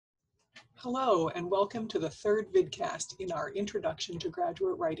Hello, and welcome to the third vidcast in our Introduction to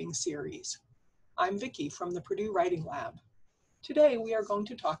Graduate Writing series. I'm Vicki from the Purdue Writing Lab. Today we are going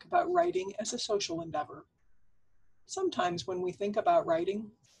to talk about writing as a social endeavor. Sometimes when we think about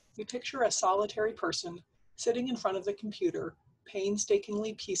writing, we picture a solitary person sitting in front of the computer,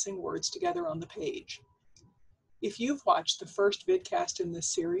 painstakingly piecing words together on the page. If you've watched the first vidcast in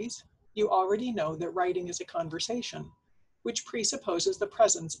this series, you already know that writing is a conversation, which presupposes the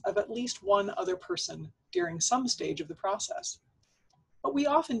presence of at least one other person during some stage of the process. But we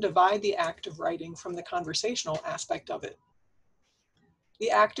often divide the act of writing from the conversational aspect of it. The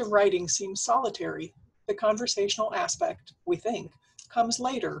act of writing seems solitary. The conversational aspect, we think, comes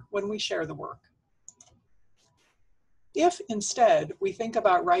later when we share the work. If, instead, we think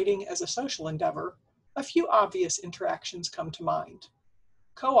about writing as a social endeavor, a few obvious interactions come to mind.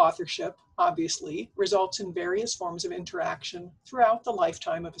 Co-authorship, obviously, results in various forms of interaction throughout the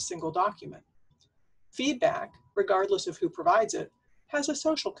lifetime of a single document. Feedback, regardless of who provides it, has a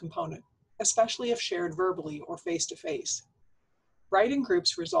social component, especially if shared verbally or face-to-face. Writing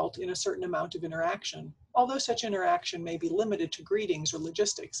groups result in a certain amount of interaction, although such interaction may be limited to greetings or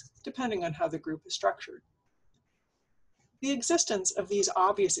logistics, depending on how the group is structured. The existence of these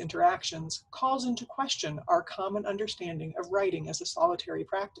obvious interactions calls into question our common understanding of writing as a solitary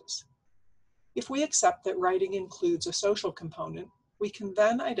practice. If we accept that writing includes a social component, we can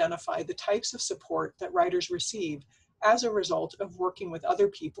then identify the types of support that writers receive as a result of working with other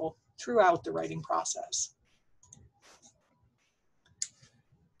people throughout the writing process.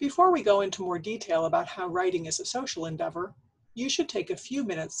 Before we go into more detail about how writing is a social endeavor, you should take a few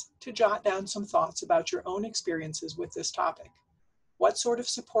minutes to jot down some thoughts about your own experiences with this topic. What sort of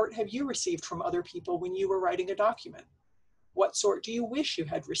support have you received from other people when you were writing a document? What sort do you wish you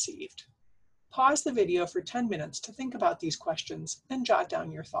had received? Pause the video for 10 minutes to think about these questions and jot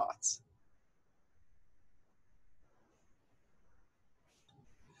down your thoughts.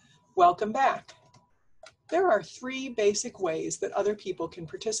 Welcome back. There are three basic ways that other people can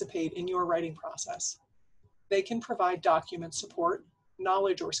participate in your writing process. They can provide document support,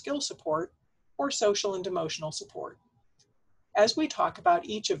 knowledge or skill support, or social and emotional support. As we talk about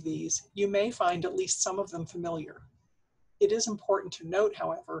each of these, you may find at least some of them familiar. It is important to note,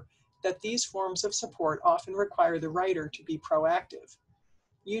 however, that these forms of support often require the writer to be proactive.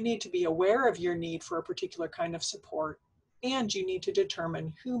 You need to be aware of your need for a particular kind of support, and you need to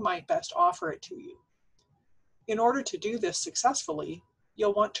determine who might best offer it to you. In order to do this successfully,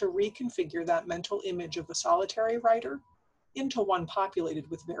 you'll want to reconfigure that mental image of the solitary writer into one populated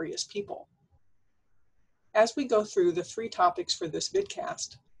with various people. As we go through the three topics for this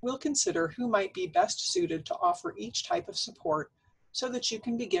vidcast, we'll consider who might be best suited to offer each type of support so that you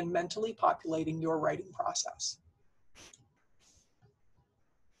can begin mentally populating your writing process.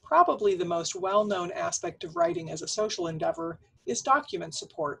 Probably the most well-known aspect of writing as a social endeavor is document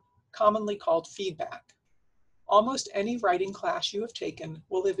support, commonly called feedback. Almost any writing class you have taken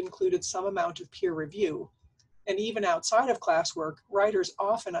will have included some amount of peer review, and even outside of classwork, writers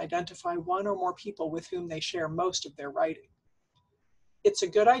often identify one or more people with whom they share most of their writing. It's a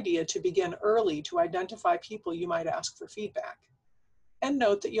good idea to begin early to identify people you might ask for feedback, and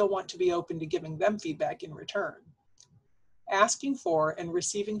note that you'll want to be open to giving them feedback in return. Asking for and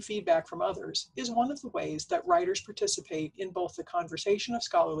receiving feedback from others is one of the ways that writers participate in both the conversation of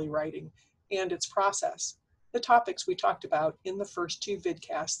scholarly writing and its process, the topics we talked about in the first two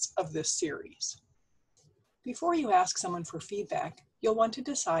vidcasts of this series. Before you ask someone for feedback, you'll want to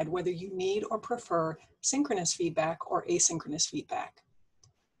decide whether you need or prefer synchronous feedback or asynchronous feedback.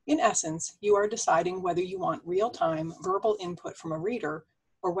 In essence, you are deciding whether you want real-time verbal input from a reader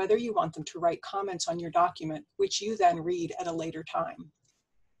or whether you want them to write comments on your document, which you then read at a later time.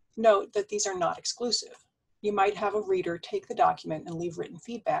 Note that these are not exclusive. You might have a reader take the document and leave written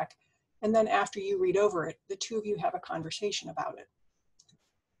feedback, and then after you read over it, the two of you have a conversation about it.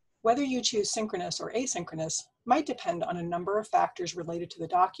 Whether you choose synchronous or asynchronous might depend on a number of factors related to the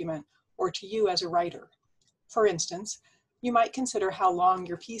document or to you as a writer. For instance, you might consider how long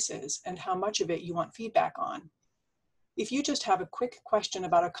your piece is and how much of it you want feedback on. If you just have a quick question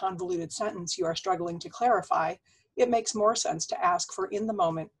about a convoluted sentence you are struggling to clarify, it makes more sense to ask for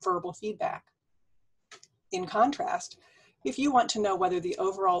in-the-moment verbal feedback. In contrast, if you want to know whether the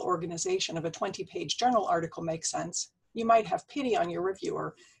overall organization of a 20-page journal article makes sense, you might have pity on your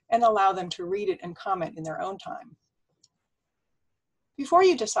reviewer and allow them to read it and comment in their own time. Before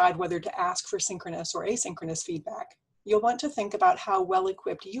you decide whether to ask for synchronous or asynchronous feedback, you'll want to think about how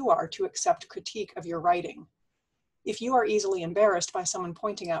well-equipped you are to accept critique of your writing. If you are easily embarrassed by someone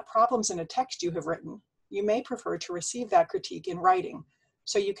pointing out problems in a text you have written, you may prefer to receive that critique in writing,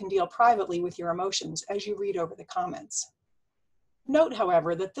 so you can deal privately with your emotions as you read over the comments. Note,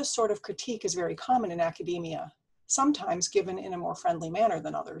 however, that this sort of critique is very common in academia, sometimes given in a more friendly manner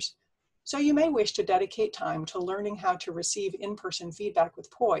than others, so you may wish to dedicate time to learning how to receive in-person feedback with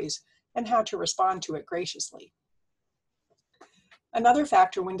poise and how to respond to it graciously. Another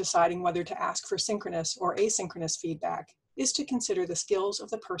factor when deciding whether to ask for synchronous or asynchronous feedback is to consider the skills of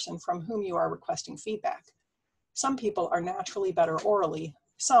the person from whom you are requesting feedback. Some people are naturally better orally,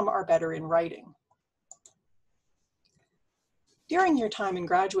 some are better in writing. During your time in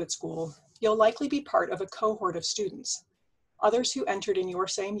graduate school, you'll likely be part of a cohort of students, others who entered in your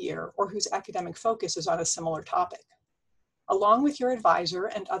same year or whose academic focus is on a similar topic. Along with your advisor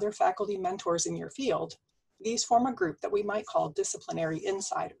and other faculty mentors in your field, these form a group that we might call disciplinary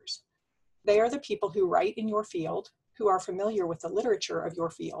insiders. They are the people who write in your field, who are familiar with the literature of your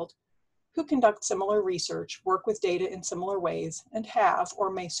field, who conduct similar research, work with data in similar ways, and have, or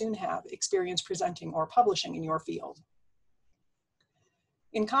may soon have, experience presenting or publishing in your field.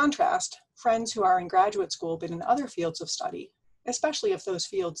 In contrast, friends who are in graduate school but in other fields of study, especially if those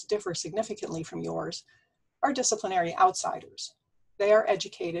fields differ significantly from yours, are disciplinary outsiders. They are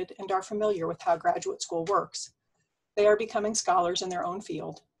educated and are familiar with how graduate school works. They are becoming scholars in their own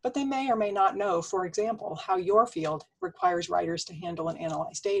field, but they may or may not know, for example, how your field requires writers to handle and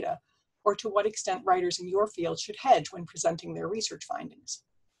analyze data, or to what extent writers in your field should hedge when presenting their research findings.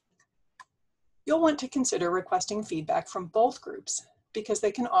 You'll want to consider requesting feedback from both groups because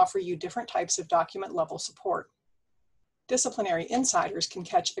they can offer you different types of document level support. Disciplinary insiders can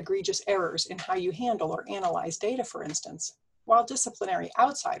catch egregious errors in how you handle or analyze data, for instance, while disciplinary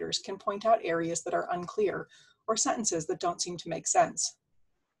outsiders can point out areas that are unclear or sentences that don't seem to make sense.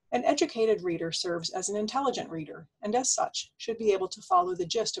 An educated reader serves as an intelligent reader, and as such, should be able to follow the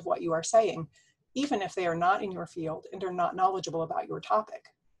gist of what you are saying, even if they are not in your field and are not knowledgeable about your topic.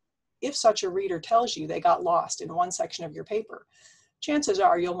 If such a reader tells you they got lost in one section of your paper, chances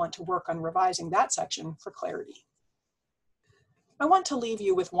are you'll want to work on revising that section for clarity. I want to leave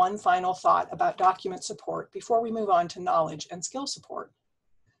you with one final thought about document support before we move on to knowledge and skill support.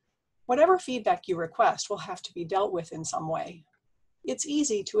 Whatever feedback you request will have to be dealt with in some way. It's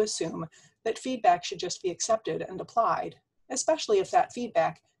easy to assume that feedback should just be accepted and applied, especially if that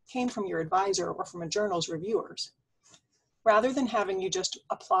feedback came from your advisor or from a journal's reviewers. Rather than having you just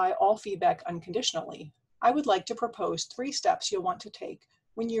apply all feedback unconditionally, I would like to propose 3 steps you'll want to take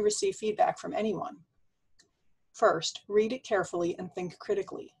when you receive feedback from anyone. First, read it carefully and think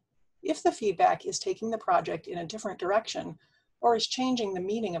critically. If the feedback is taking the project in a different direction or is changing the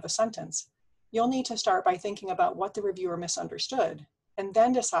meaning of a sentence, you'll need to start by thinking about what the reviewer misunderstood and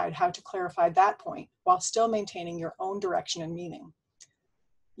then decide how to clarify that point while still maintaining your own direction and meaning.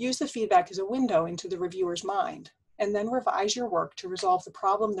 Use the feedback as a window into the reviewer's mind, and then revise your work to resolve the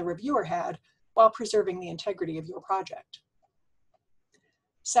problem the reviewer had while preserving the integrity of your project.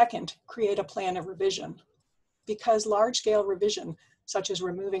 Second, create a plan of revision. Because large-scale revision, such as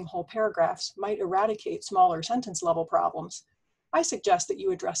removing whole paragraphs, might eradicate smaller sentence-level problems, I suggest that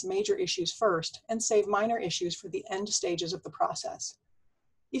you address major issues first and save minor issues for the end stages of the process.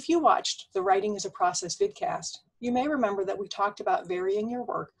 If you watched the Writing is a Process vidcast, you may remember that we talked about varying your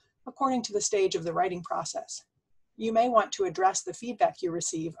work according to the stage of the writing process. You may want to address the feedback you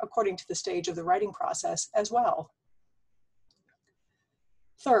receive according to the stage of the writing process as well.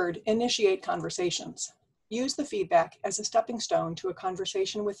 Third, initiate conversations. Use the feedback as a stepping stone to a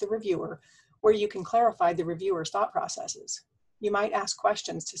conversation with the reviewer where you can clarify the reviewer's thought processes. You might ask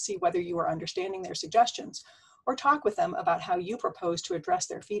questions to see whether you are understanding their suggestions or talk with them about how you propose to address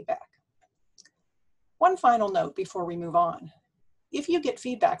their feedback. One final note before we move on. If you get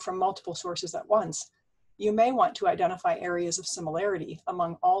feedback from multiple sources at once, you may want to identify areas of similarity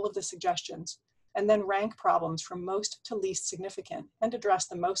among all of the suggestions and then rank problems from most to least significant and address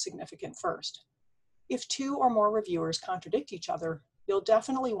the most significant first. If 2 or more reviewers contradict each other, you'll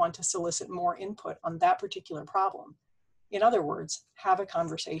definitely want to solicit more input on that particular problem. In other words, have a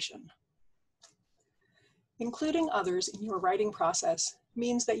conversation. Including others in your writing process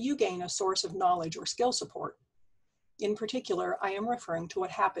means that you gain a source of knowledge or skill support. In particular, I am referring to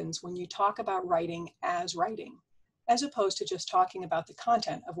what happens when you talk about writing, as opposed to just talking about the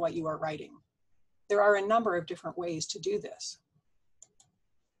content of what you are writing. There are a number of different ways to do this.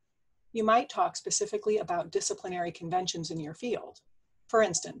 You might talk specifically about disciplinary conventions in your field. For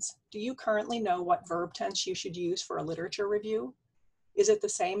instance, do you currently know what verb tense you should use for a literature review? Is it the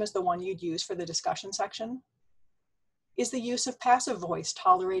same as the one you'd use for the discussion section? Is the use of passive voice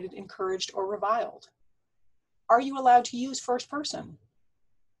tolerated, encouraged, or reviled? Are you allowed to use first person?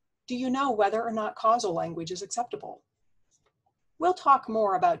 Do you know whether or not causal language is acceptable? We'll talk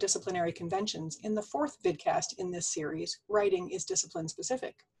more about disciplinary conventions in the fourth vidcast in this series, Writing is Discipline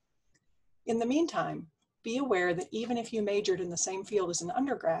Specific. In the meantime, be aware that even if you majored in the same field as an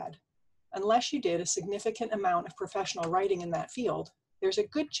undergrad, unless you did a significant amount of professional writing in that field, there's a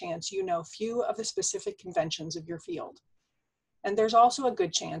good chance you know few of the specific conventions of your field. And there's also a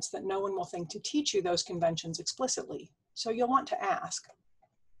good chance that no one will think to teach you those conventions explicitly, so you'll want to ask.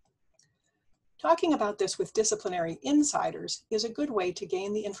 Talking about this with disciplinary insiders is a good way to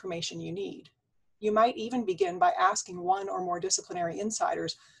gain the information you need. You might even begin by asking one or more disciplinary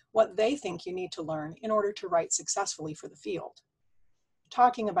insiders what they think you need to learn in order to write successfully for the field.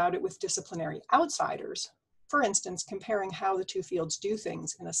 Talking about it with disciplinary outsiders, for instance, comparing how the two fields do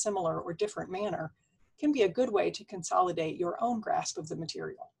things in a similar or different manner, can be a good way to consolidate your own grasp of the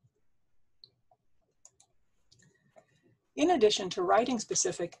material. In addition to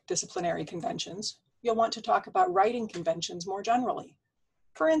writing-specific disciplinary conventions, you'll want to talk about writing conventions more generally.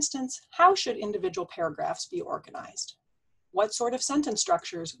 For instance, how should individual paragraphs be organized? What sort of sentence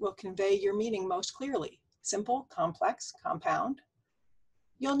structures will convey your meaning most clearly? Simple, complex, compound?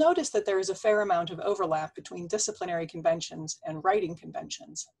 You'll notice that there is a fair amount of overlap between disciplinary conventions and writing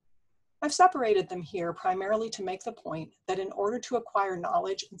conventions. I've separated them here primarily to make the point that in order to acquire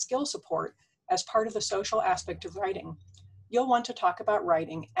knowledge and skill support as part of the social aspect of writing, you'll want to talk about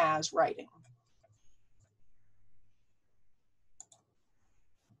writing as writing.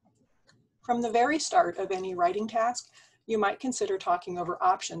 From the very start of any writing task, you might consider talking over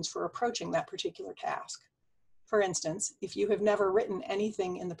options for approaching that particular task. For instance, if you have never written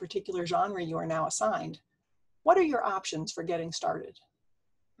anything in the particular genre you are now assigned, what are your options for getting started?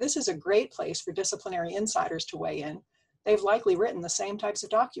 This is a great place for disciplinary insiders to weigh in. They've likely written the same types of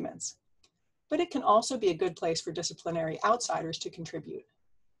documents. But it can also be a good place for disciplinary outsiders to contribute.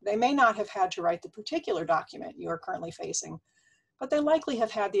 They may not have had to write the particular document you are currently facing, but they likely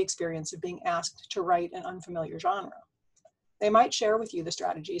have had the experience of being asked to write an unfamiliar genre. They might share with you the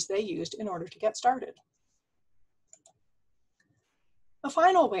strategies they used in order to get started. A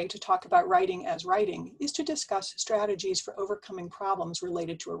final way to talk about writing as writing is to discuss strategies for overcoming problems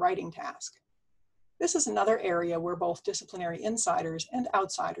related to a writing task. This is another area where both disciplinary insiders and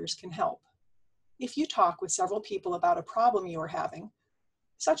outsiders can help. If you talk with several people about a problem you are having,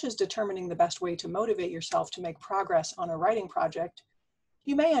 such as determining the best way to motivate yourself to make progress on a writing project,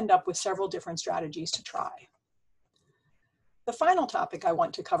 you may end up with several different strategies to try. The final topic I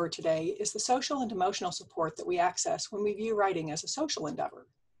want to cover today is the social and emotional support that we access when we view writing as a social endeavor.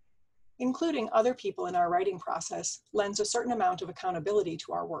 Including other people in our writing process lends a certain amount of accountability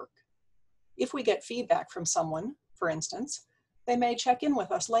to our work. If we get feedback from someone, for instance, they may check in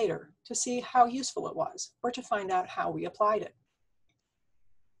with us later to see how useful it was or to find out how we applied it.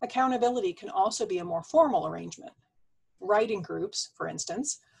 Accountability can also be a more formal arrangement. Writing groups, for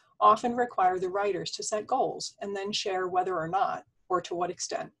instance, often require the writers to set goals and then share whether or not, or to what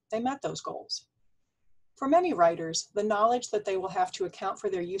extent, they met those goals. For many writers, the knowledge that they will have to account for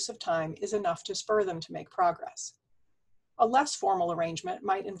their use of time is enough to spur them to make progress. A less formal arrangement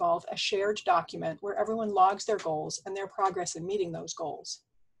might involve a shared document where everyone logs their goals and their progress in meeting those goals.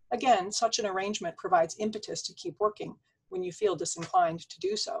 Again, such an arrangement provides impetus to keep working when you feel disinclined to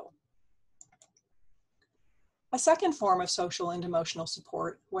do so. A second form of social and emotional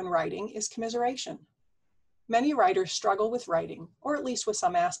support when writing is commiseration. Many writers struggle with writing, or at least with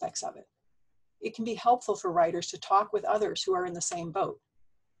some aspects of it. It can be helpful for writers to talk with others who are in the same boat,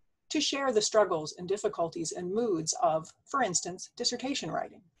 to share the struggles and difficulties and moods of, for instance, dissertation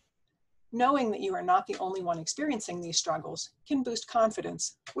writing. Knowing that you are not the only one experiencing these struggles can boost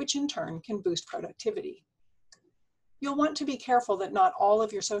confidence, which in turn can boost productivity. You'll want to be careful that not all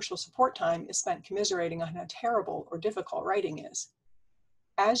of your social support time is spent commiserating on how terrible or difficult writing is.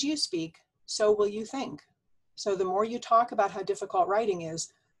 As you speak, so will you think. So the more you talk about how difficult writing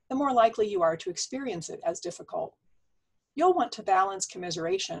is, the more likely you are to experience it as difficult. You'll want to balance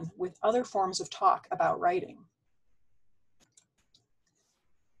commiseration with other forms of talk about writing.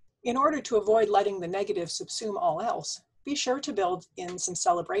 In order to avoid letting the negative subsume all else, be sure to build in some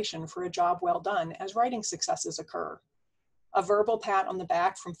celebration for a job well done as writing successes occur. A verbal pat on the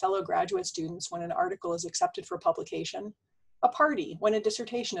back from fellow graduate students when an article is accepted for publication, a party when a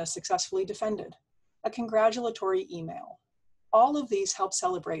dissertation is successfully defended, a congratulatory email. All of these help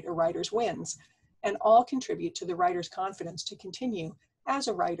celebrate a writer's wins, and all contribute to the writer's confidence to continue as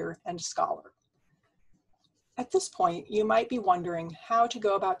a writer and scholar. At this point, you might be wondering how to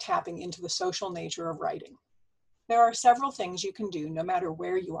go about tapping into the social nature of writing. There are several things you can do no matter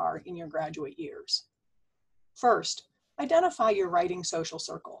where you are in your graduate years. First, identify your writing social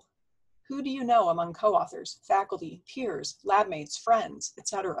circle. Who do you know among co-authors, faculty, peers, lab mates, friends,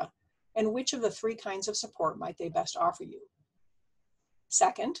 etc.? And which of the three kinds of support might they best offer you?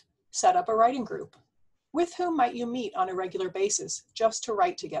 Second, set up a writing group. With whom might you meet on a regular basis just to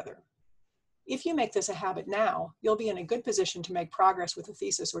write together? If you make this a habit now, you'll be in a good position to make progress with a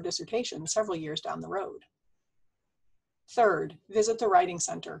thesis or dissertation several years down the road. Third, visit the Writing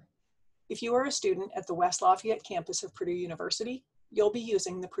Center. If you are a student at the West Lafayette campus of Purdue University, you'll be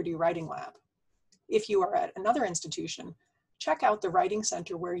using the Purdue Writing Lab. If you are at another institution, check out the Writing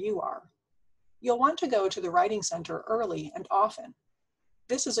Center where you are. You'll want to go to the Writing Center early and often.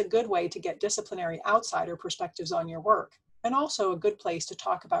 This is a good way to get disciplinary outsider perspectives on your work, and also a good place to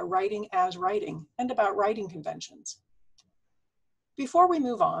talk about writing as writing and about writing conventions. Before we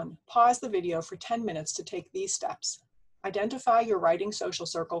move on, pause the video for 10 minutes to take these steps. Identify your writing social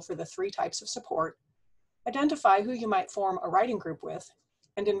circle for the three types of support, identify who you might form a writing group with,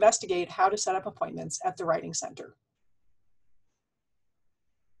 and investigate how to set up appointments at the Writing Center.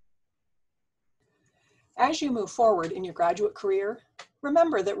 As you move forward in your graduate career,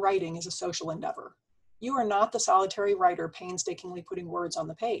 remember that writing is a social endeavor. You are not the solitary writer painstakingly putting words on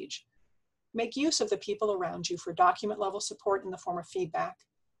the page. Make use of the people around you for document-level support in the form of feedback,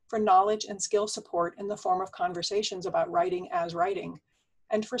 for knowledge and skill support in the form of conversations about writing as writing,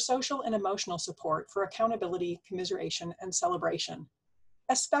 and for social and emotional support for accountability, commiseration, and celebration.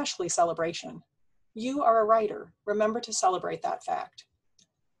 Especially celebration. You are a writer. Remember to celebrate that fact.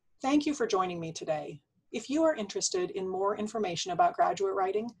 Thank you for joining me today. If you are interested in more information about graduate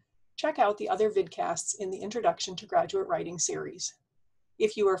writing, check out the other vidcasts in the Introduction to Graduate Writing series.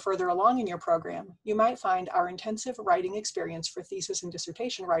 If you are further along in your program, you might find our intensive writing experience for thesis and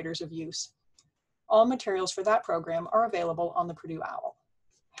dissertation writers of use. All materials for that program are available on the Purdue OWL.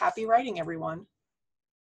 Happy writing, everyone.